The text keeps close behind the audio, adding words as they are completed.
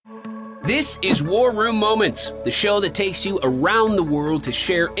This is War Room Moments, the show that takes you around the world to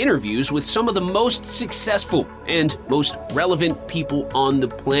share interviews with some of the most successful and most relevant people on the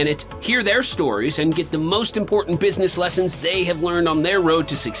planet, hear their stories, and get the most important business lessons they have learned on their road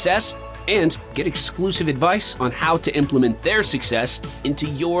to success, and get exclusive advice on how to implement their success into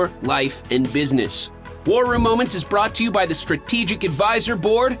your life and business. War Room Moments is brought to you by the Strategic Advisor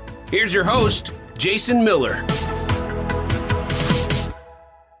Board. Here's your host, Jason Miller.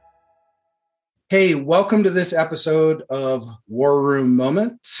 Hey, welcome to this episode of War Room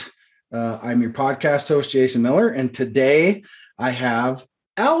Moments. I'm your podcast host, Jason Miller, and today I have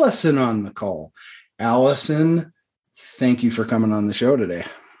Alison on the call. Alison, thank you for coming on the show today.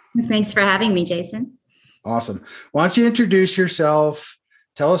 Thanks for having me, Jason. Awesome. Why don't you introduce yourself?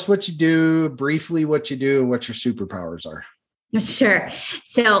 Tell us what you do, briefly what you do, and what your superpowers are. Sure.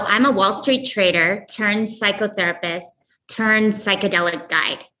 So I'm a Wall Street trader turned psychotherapist turned psychedelic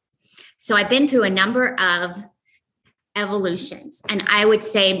guide. So I've been through a number of evolutions, and I would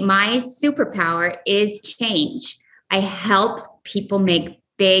say my superpower is change. I help people make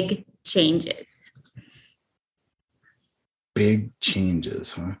big changes. Big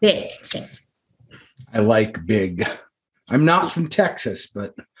changes, huh? Big changes. I like big. I'm not from Texas,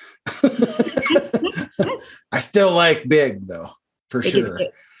 but I still like big, though, for sure.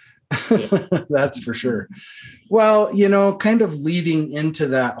 That's for sure. Well, kind of leading into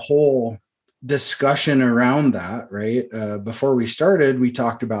that whole discussion around that, right? Before we started, we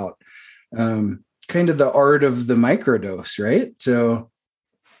talked about kind of the art of the microdose, right? So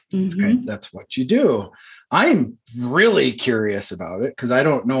that's what you do. I'm really curious about it because I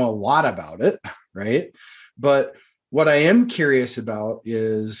don't know a lot about it, right? But what I am curious about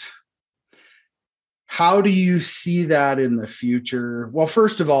is, how do you see that in the future? Well,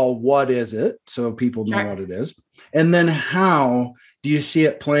 first of all, what is it? So people know what it is. And then how do you see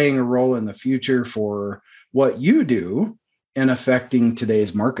it playing a role in the future for what you do and affecting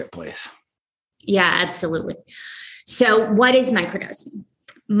today's marketplace? Yeah, absolutely. So what is microdosing?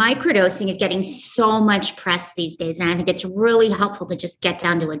 Microdosing is getting so much press these days, and I think it's really helpful to just get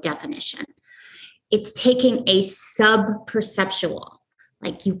down to a definition. It's taking a sub-perceptual,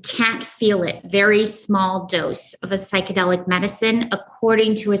 like you can't feel it, very small dose of a psychedelic medicine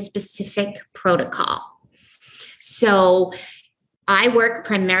according to a specific protocol. So I work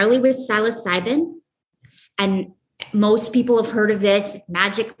primarily with psilocybin, and most people have heard of this,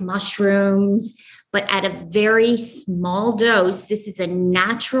 magic mushrooms, but at a very small dose, this is a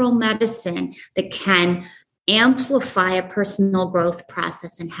natural medicine that can amplify a personal growth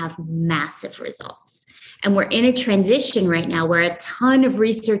process and have massive results. And we're in a transition right now where a ton of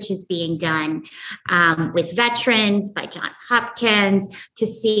research is being done with veterans by Johns Hopkins to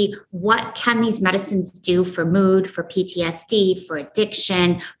see what can these medicines do for mood, for PTSD, for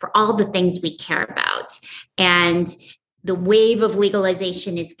addiction, for all the things we care about. And the wave of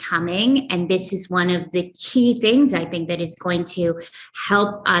legalization is coming, and this is one of the key things I think that is going to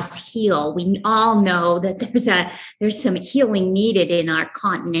help us heal. We all know that there's some healing needed in our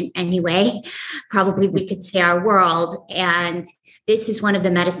continent anyway. Probably we could say our world, and this is one of the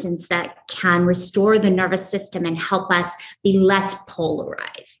medicines that can restore the nervous system and help us be less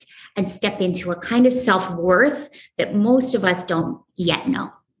polarized and step into a kind of self-worth that most of us don't yet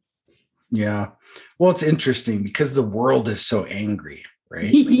know. Yeah. Well, it's interesting because the world is so angry,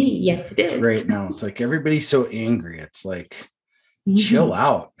 right? Yes, it is. Right now, it's like everybody's so angry. It's like, chill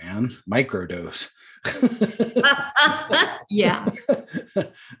out, man. Microdose. Yeah.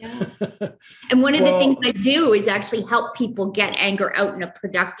 And one of the things I do is actually help people get anger out in a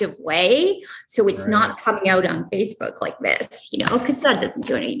productive way. So it's not coming out on Facebook like this, because that doesn't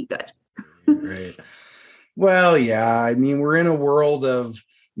do any good. Right. Well, yeah. I mean, we're in a world of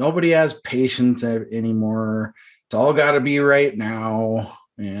nobody has patience anymore. It's all got to be right now.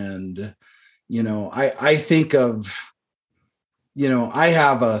 And, I think of, I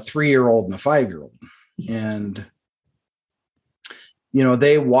have a 3-year-old and a 5-year-old, and,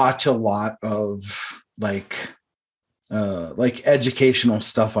 they watch a lot of like educational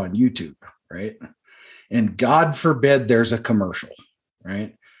stuff on YouTube. Right. And God forbid there's a commercial,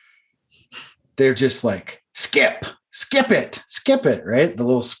 right? They're just like, skip it, right? The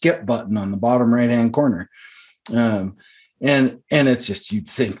little skip button on the bottom right-hand corner. And it's just, you'd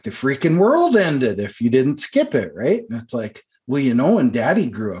think the freaking world ended if you didn't skip it, right? And it's like, well, when Daddy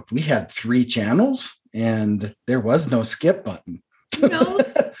grew up, we had 3 channels and there was no skip button. No.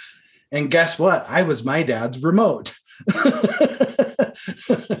 And guess what? I was my dad's remote.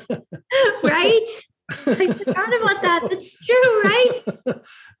 Right? I forgot about that. That's true, right?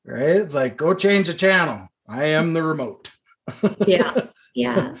 Right? It's like, go change the channel. I am the remote. Yeah.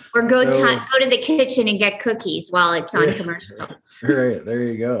 Yeah. Or go So, go to the kitchen and get cookies while it's on commercial. Right. There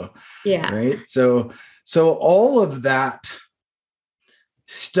you go. Yeah. Right. So all of that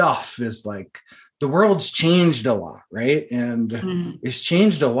stuff is like, the world's changed a lot, right? And it's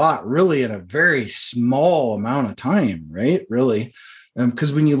changed a lot really in a very small amount of time, right? Really.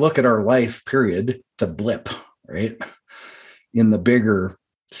 Because when you look at our life period, it's a blip, right? In the bigger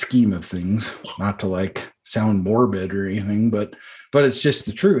scheme of things, not to like sound morbid or anything, but it's just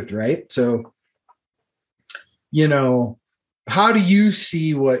the truth, right? So, you know, how do you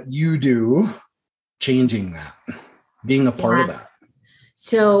see what you do changing that, being a part of that?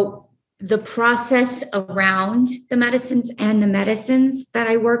 So the process around the medicines and the medicines that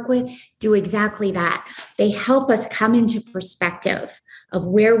I work with do exactly that. They help us come into perspective of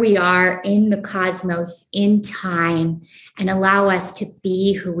where we are in the cosmos, in time, and allow us to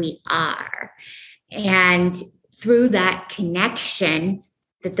be who we are. And through that connection,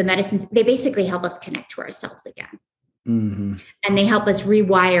 that the medicines, they basically help us connect to ourselves again. Mm-hmm. And they help us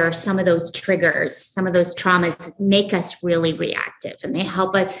rewire some of those triggers, some of those traumas, make us really reactive. And they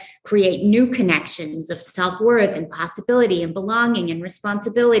help us create new connections of self-worth and possibility and belonging and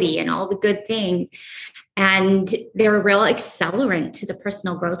responsibility and all the good things. And they're a real accelerant to the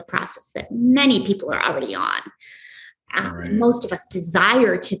personal growth process that many people are already on. Right. Most of us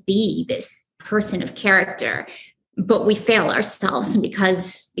desire to be this person of character, but we fail ourselves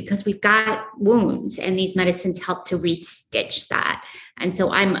because we've got wounds, and these medicines help to restitch that. And so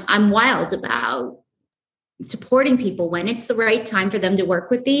I'm wild about supporting people when it's the right time for them to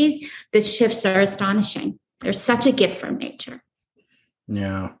work with these. The shifts are astonishing. They're such a gift from nature.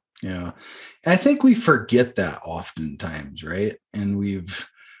 Yeah. Yeah. I think we forget that oftentimes, right? And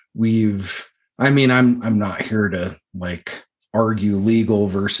I mean, I'm not here to like argue legal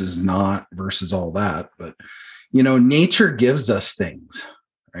versus not versus all that, but you know, nature gives us things,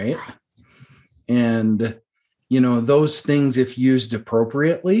 right? And, you know, those things, if used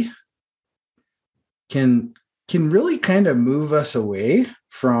appropriately, can really kind of move us away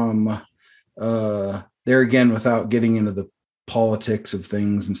from there again, without getting into the politics of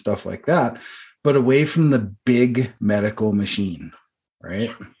things and stuff like that, but away from the big medical machine,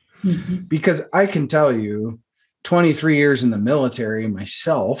 right? Mm-hmm. Because I can tell you, 23 years in the military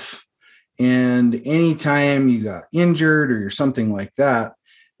myself, and anytime you got injured or something like that,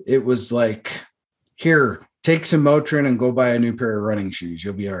 it was like, here, take some Motrin and go buy a new pair of running shoes.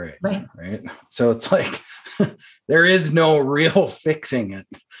 You'll be all right. Right. So it's like, there is no real fixing it.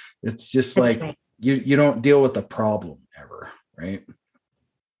 It's just like, you don't deal with the problem ever. Right.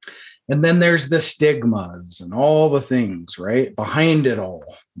 And then there's the stigmas and all the things, right, behind it all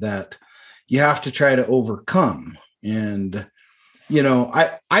that you have to try to overcome. And you know,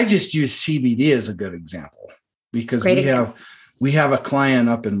 I just use CBD as a good example because we have a client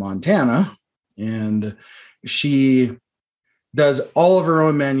up in Montana, and she does all of her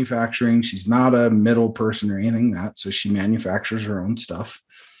own manufacturing. She's not a middle person or anything like that. So she manufactures her own stuff.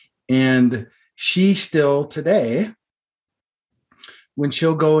 And she still today, when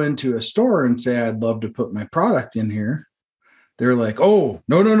she'll go into a store and say, I'd love to put my product in here, they're like, oh,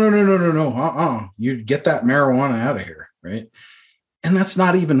 no. You get that marijuana out of here. Right. And that's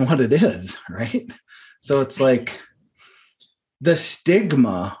not even what it is, right? So it's like the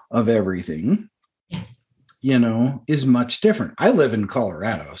stigma of everything, yes, you know, is much different. I live in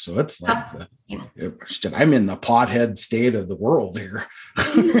Colorado, so it's like I'm in the pothead state of the world here.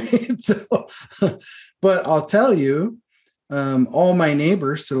 Right? So, but I'll tell you, all my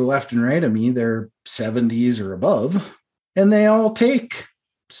neighbors to the left and right of me, they're 70s or above, and they all take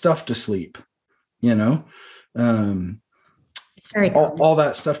stuff to sleep, you know. It's very common. All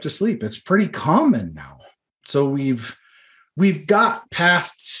that stuff to sleep. It's pretty common now. So we've got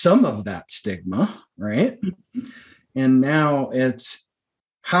past some of that stigma, right? Mm-hmm. And now it's,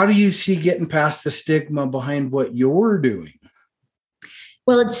 how do you see getting past the stigma behind what you're doing?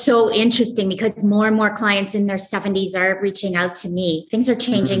 Well, it's so interesting because more and more clients in their 70s are reaching out to me. Things are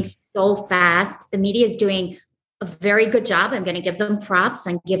changing so fast. The media is doing a very good job. I'm going to give them props.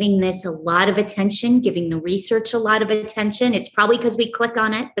 I'm giving this a lot of attention, giving the research a lot of attention. It's probably because we click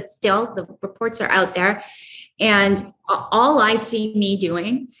on it, but still the reports are out there. And all I see me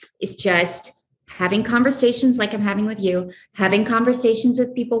doing is just having conversations like I'm having with you, having conversations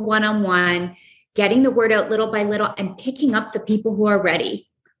with people one-on-one, getting the word out little by little, and picking up the people who are ready.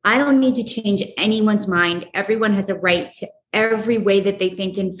 I don't need to change anyone's mind. Everyone has a right to every way that they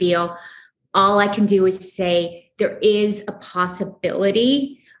think and feel. All I can do is say there is a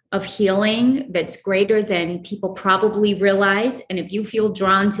possibility of healing that's greater than people probably realize. And if you feel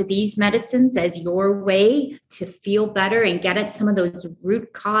drawn to these medicines as your way to feel better and get at some of those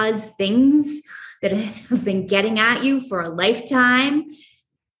root cause things that have been getting at you for a lifetime,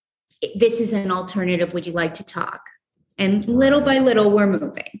 this is an alternative. Would you like to talk? And little by little, we're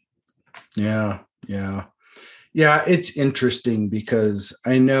moving. Yeah. It's interesting because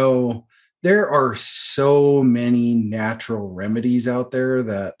I know there are so many natural remedies out there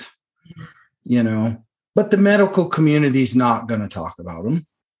that, but the medical community is not going to talk about them.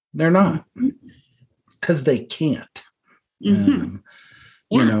 They're not, because they can't. I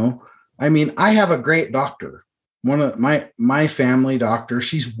mean, I have a great doctor, one of my family doctor.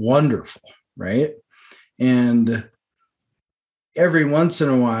 She's wonderful, right? And every once in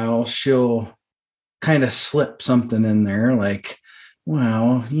a while, she'll kind of slip something in there like,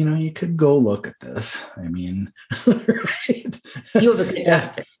 well, you could go look at this. I mean, right? You have a good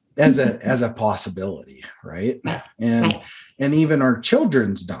doctor. as a possibility, right? And even our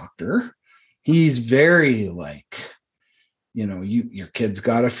children's doctor, he's very like, your kid's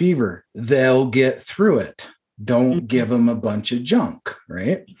got a fever, they'll get through it. Don't give them a bunch of junk,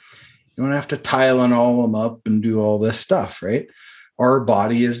 right? You don't have to Tylenol them up and do all this stuff, right? Our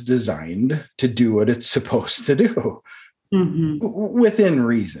body is designed to do what it's supposed to do. Within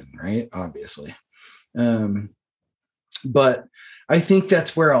reason, right? Obviously. But I think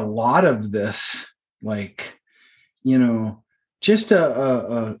that's where a lot of this, like, just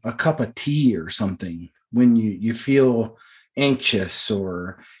a cup of tea or something when you feel anxious,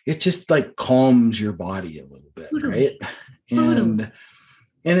 or it just like calms your body a little bit, right? And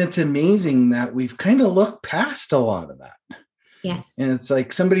it's amazing that we've kind of looked past a lot of that. Yes. And it's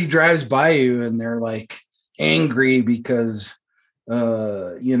like somebody drives by you and they're like angry because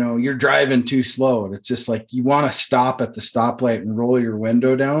you're driving too slow, and it's just like you want to stop at the stoplight and roll your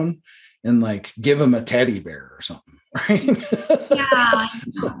window down and like give them a teddy bear or something, right? Yeah.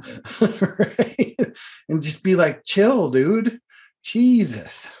 Right? And just be like, chill, dude.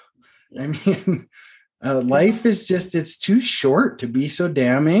 Jesus. I mean, life is just, it's too short to be so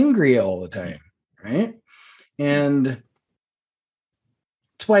damn angry all the time, right? And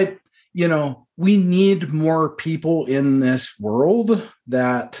that's why, we need more people in this world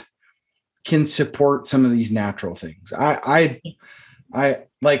that can support some of these natural things. I'm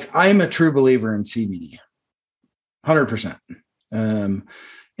a true believer in CBD, 100%. And,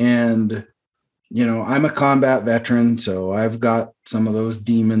 I'm a combat veteran, so I've got some of those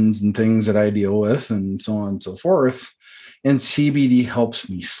demons and things that I deal with and so on and so forth. And CBD helps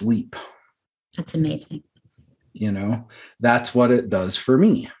me sleep. That's amazing. That's what it does for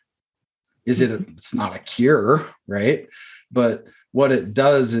me. It's not a cure, right? But what it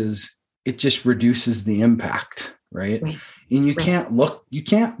does is it just reduces the impact, right? And you can't look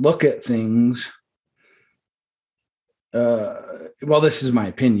at things. Well, this is my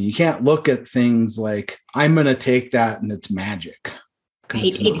opinion. You can't look at things like, I'm going to take that and it's magic.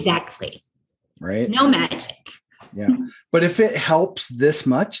 Right. Exactly. Right. No magic. Yeah. But if it helps this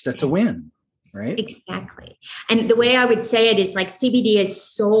much, that's a win. Right. Exactly. And the way I would say it is like CBD is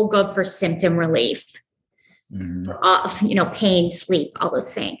so good for symptom relief, for, pain, sleep, all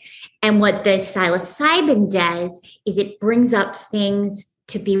those things. And what the psilocybin does is it brings up things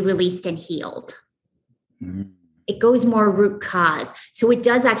to be released and healed. It goes more root cause. So it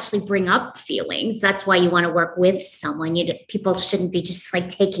does actually bring up feelings. That's why you want to work with someone. People shouldn't be just like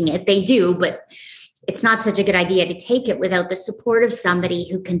taking it. They do, but it's not such a good idea to take it without the support of somebody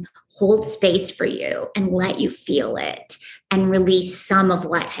who can hold space for you and let you feel it and release some of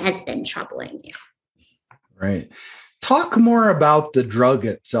what has been troubling you. Right. Talk more about the drug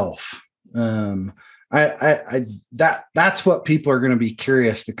itself. That's what people are going to be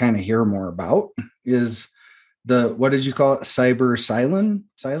curious to kind of hear more about is what did you call it? Psilocybin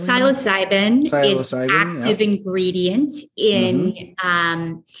is active ingredient in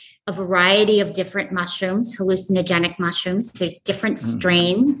a variety of different mushrooms, hallucinogenic mushrooms. There's different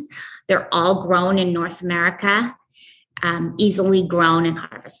strains. They're all grown in North America, easily grown and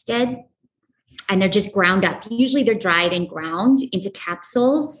harvested. And they're just ground up. Usually they're dried and ground into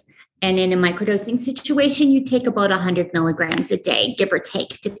capsules. And in a microdosing situation, you take about 100 milligrams a day, give or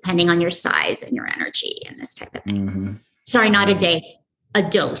take, depending on your size and your energy and this type of thing. Sorry, not a day, a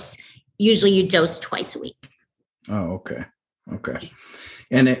dose. Usually you dose twice a week. Oh, okay. Okay.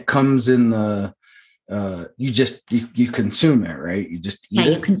 And it comes in the, you consume it, right? You just eat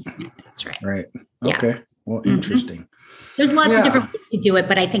it? You consume it. That's right. Right. Okay. Yeah. Well, interesting. There's lots of different ways to do it,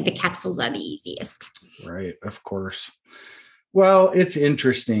 but I think the capsules are the easiest. Right. Of course. Well, it's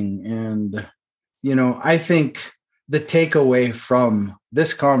interesting. And, I think the takeaway from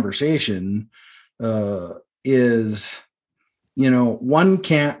this conversation is, one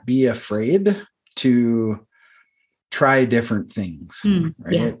can't be afraid to try different things,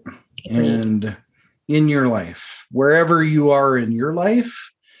 right? Yeah. And in your life, wherever you are in your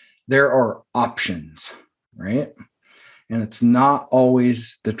life, there are options, right? And it's not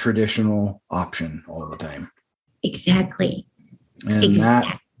always the traditional option all the time. Exactly. And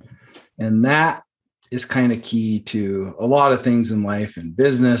that is kind of key to a lot of things in life and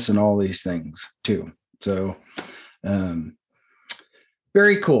business and all these things too. So,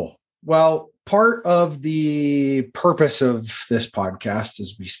 very cool. Well, part of the purpose of this podcast,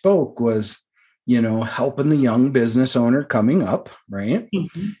 as we spoke, was, helping the young business owner coming up, right?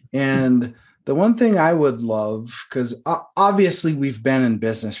 Mm-hmm. And the one thing I would love, because obviously we've been in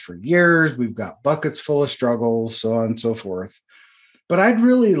business for years, we've got buckets full of struggles, so on and so forth. But I'd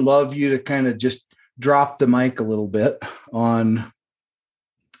really love you to kind of just drop the mic a little bit on,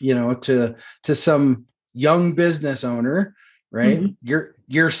 to some young business owner, right? Mm-hmm.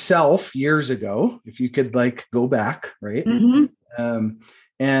 Yourself years ago, if you could go back, right? Mm-hmm.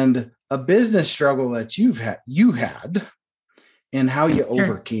 And a business struggle that you had and how you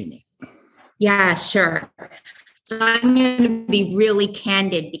overcame it. Yeah, sure. So I'm going to be really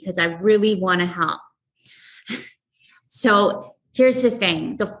candid because I really want to help. So here's the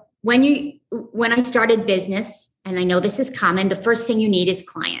thing. When I started business, and I know this is common, the first thing you need is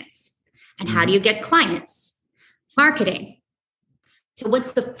clients. And how do you get clients? Marketing. So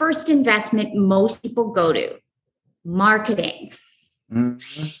what's the first investment most people go to? Marketing.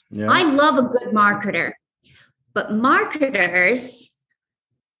 Mm-hmm. Yeah. I love a good marketer, but marketers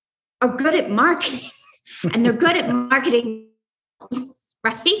are good at marketing and they're good at marketing,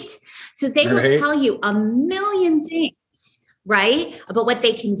 right? So they will tell you a million things, right, about what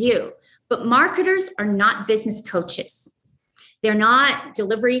they can do. But marketers are not business coaches. They're not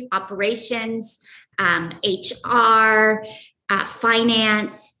delivery operations, HR,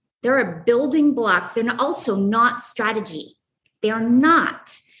 finance. They're building blocks. They're also not strategy. They are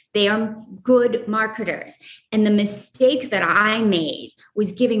not. They are good marketers. And the mistake that I made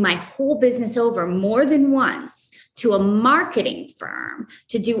was giving my whole business over more than once to a marketing firm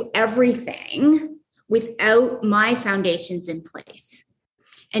to do everything without my foundations in place.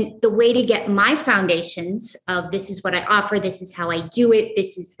 And the way to get my foundations of this is what I offer, this is how I do it,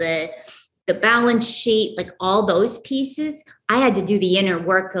 this is the balance sheet, all those pieces, I had to do the inner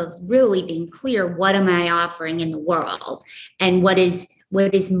work of really being clear, what am I offering in the world? And what is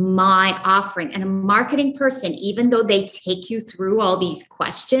my offering? And a marketing person, even though they take you through all these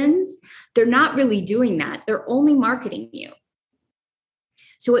questions, they're not really doing that. They're only marketing you.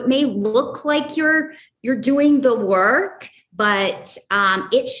 So it may look like you're doing the work, but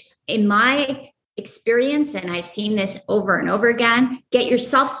it's, in my experience, and I've seen this over and over again, get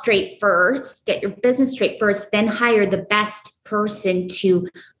yourself straight first, get your business straight first, then hire the best person to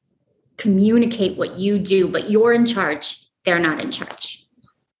communicate what you do, but you're in charge. They're not in charge.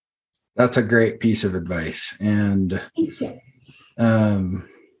 That's a great piece of advice. And thank you.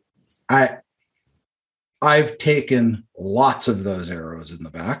 I've taken lots of those arrows in the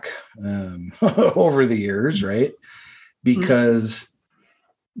back over the years, right? Because,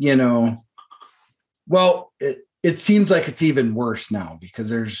 well, it seems like it's even worse now because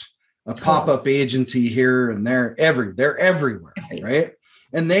there's a pop-up agency here and there. They're everywhere, right?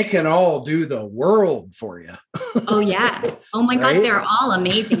 And they can all do the world for you. Oh, yeah. Oh, my right? God. They're all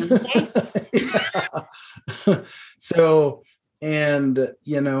amazing. Okay? So,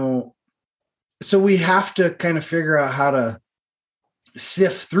 so we have to kind of figure out how to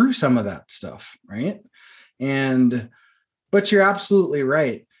sift through some of that stuff, right? But you're absolutely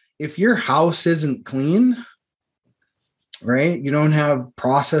right. If your house isn't clean, right? You don't have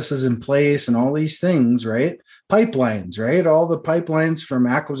processes in place and all these things, right? Pipelines, right? All the pipelines from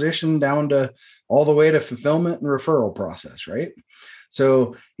acquisition down to all the way to fulfillment and referral process, right?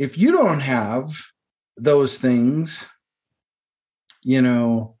 So if you don't have those things,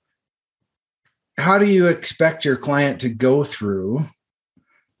 how do you expect your client to go through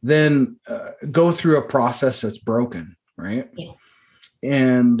a process that's broken, right? Yeah.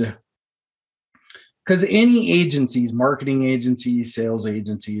 And because any agencies, marketing agencies, sales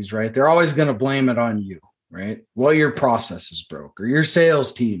agencies, right, they're always going to blame it on you, right? Well, your process is broke or your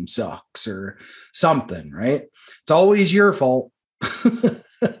sales team sucks or something, right? It's always your fault.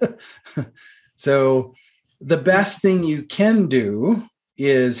 So the best thing you can do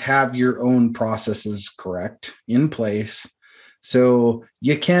is have your own processes correct in place. So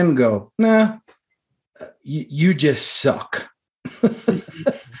you can go, nah, you just suck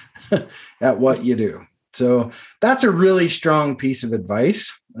at what you do. So that's a really strong piece of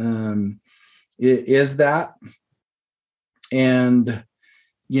advice. Is that, and,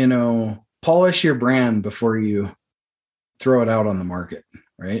 polish your brand before you throw it out on the market,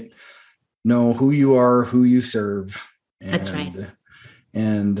 right? Know who you are, who you serve. And, that's right.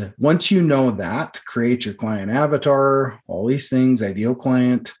 And once you know that, create your client avatar, all these things, ideal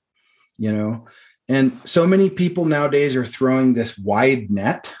client, and so many people nowadays are throwing this wide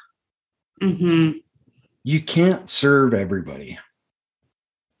net. Mm-hmm. You can't serve everybody.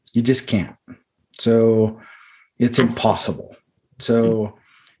 You just can't. So it's impossible. So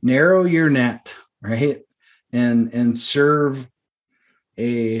narrow your net, right? And serve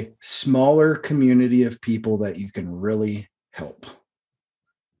a smaller community of people that you can really help.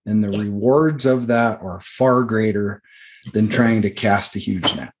 And the rewards of that are far greater than trying to cast a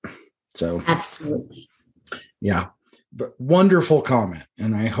huge net. So absolutely. Yeah. But wonderful comment.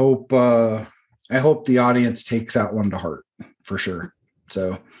 And I hope the audience takes that one to heart for sure.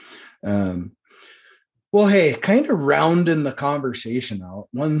 So, well, hey, kind of rounding the conversation out.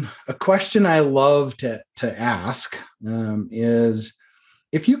 A question I love to ask is,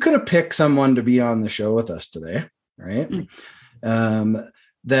 if you could have picked someone to be on the show with us today, right?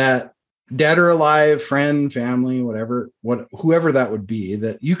 That dead or alive, friend, family, whoever that would be,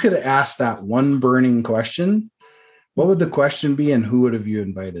 that you could ask that one burning question, what would the question be, and who would have you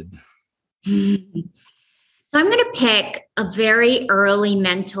invited? So I'm going to pick a very early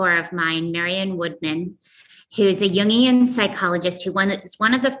mentor of mine, Marion Woodman, who's a Jungian psychologist who is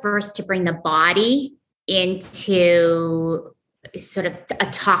one of the first to bring the body into sort of a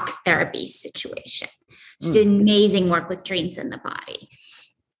talk therapy situation. She did amazing work with dreams in the body.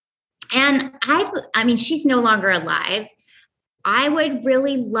 And I mean, she's no longer alive. I would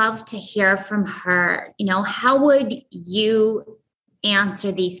really love to hear from her. How would you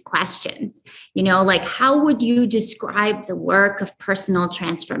answer these questions? Like, how would you describe the work of personal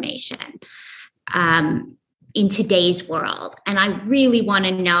transformation in today's world? And I really want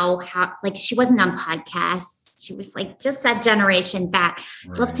to know how, like, she wasn't on podcasts. She was like just that generation back.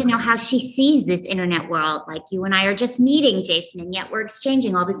 Right. I'd love to know how she sees this internet world. Like, you and I are just meeting, Jason, and yet we're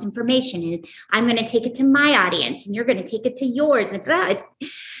exchanging all this information. And I'm going to take it to my audience, and you're going to take it to yours. And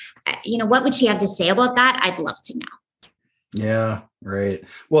what would she have to say about that? I'd love to know. Yeah, right.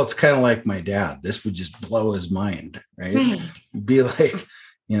 Well, it's kind of like my dad. This would just blow his mind, right? He'd be like,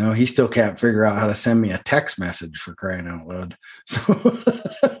 he still can't figure out how to send me a text message, for crying out loud.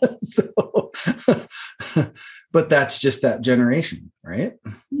 So but that's just that generation, right?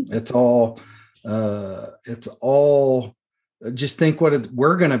 It's all just think what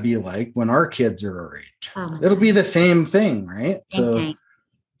we're going to be like when our kids are our age. It'll be the same thing, right? So,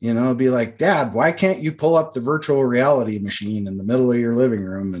 it'll be like, Dad, why can't you pull up the virtual reality machine in the middle of your living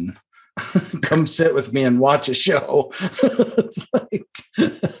room and come sit with me and watch a show? It's like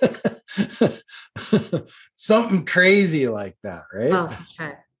something crazy like that, right? Oh, for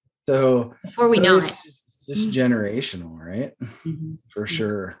sure. So before we know it, just generational, right? For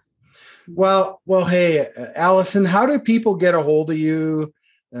sure. Well, hey, Alison, how do people get a hold of you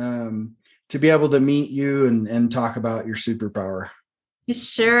to be able to meet you and talk about your superpower?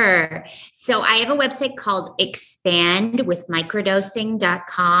 Sure. So I have a website called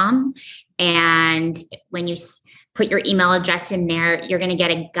expandwithmicrodosing.com. And when you put your email address in there, you're going to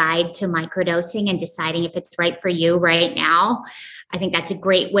get a guide to microdosing and deciding if it's right for you right now. I think that's a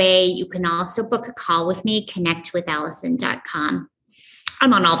great way. You can also book a call with me, connectwithallison.com.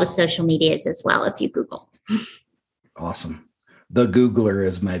 I'm on all the social medias as well if you Google. Awesome. The Googler,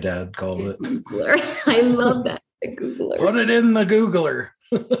 as my dad called it. Googler. I love that. The Googler. Put it in the Googler.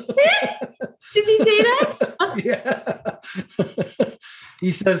 Did he say that? Yeah.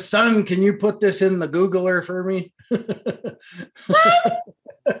 He says, son, can you put this in the Googler for me? What?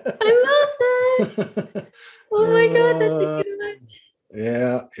 I love that. Oh my God, that's a good one.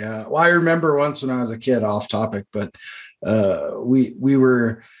 Yeah. Well, I remember once when I was a kid, off topic, but we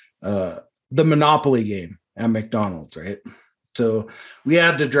were the Monopoly game at McDonald's, right? So we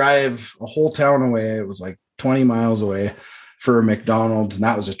had to drive a whole town away. It was like 20 miles away for a McDonald's, and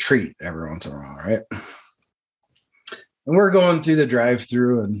that was a treat every once in a while, right? And we're going through the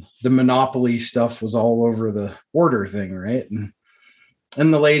drive-through, and the Monopoly stuff was all over the order thing, right? And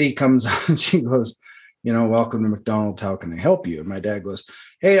the lady comes on, she goes, welcome to McDonald's. How can I help you? And my dad goes,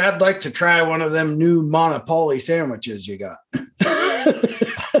 hey, I'd like to try one of them new Monopoly sandwiches you got.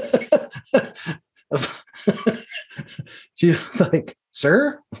 She was like,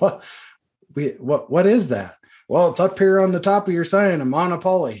 sir, what is that? Well, it's up here on the top of your sign, a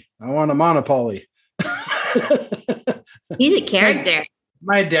Monopoly. I want a Monopoly. He's a character.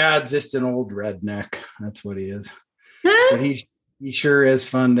 My dad's just an old redneck. That's what he is. But he sure is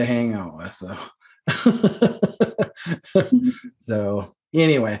fun to hang out with, though. So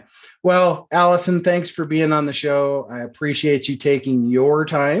anyway, well, Alison, thanks for being on the show. I appreciate you taking your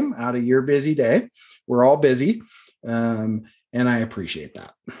time out of your busy day. We're all busy, and I appreciate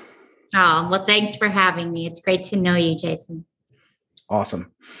that. Oh, well, thanks for having me. It's great to know you, Jason.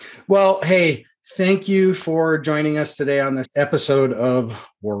 Awesome. Well, hey, thank you for joining us today on this episode of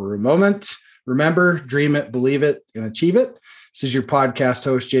War Room Moment. Remember, dream it, believe it, and achieve it. This is your podcast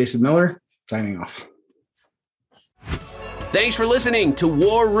host, Jason Miller, signing off. Thanks for listening to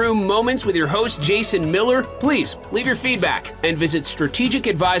War Room Moments with your host, Jason Miller. Please leave your feedback and visit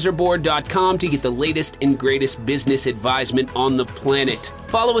strategicadvisorboard.com to get the latest and greatest business advisement on the planet.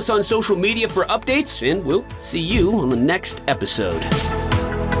 Follow us on social media for updates, and we'll see you on the next episode.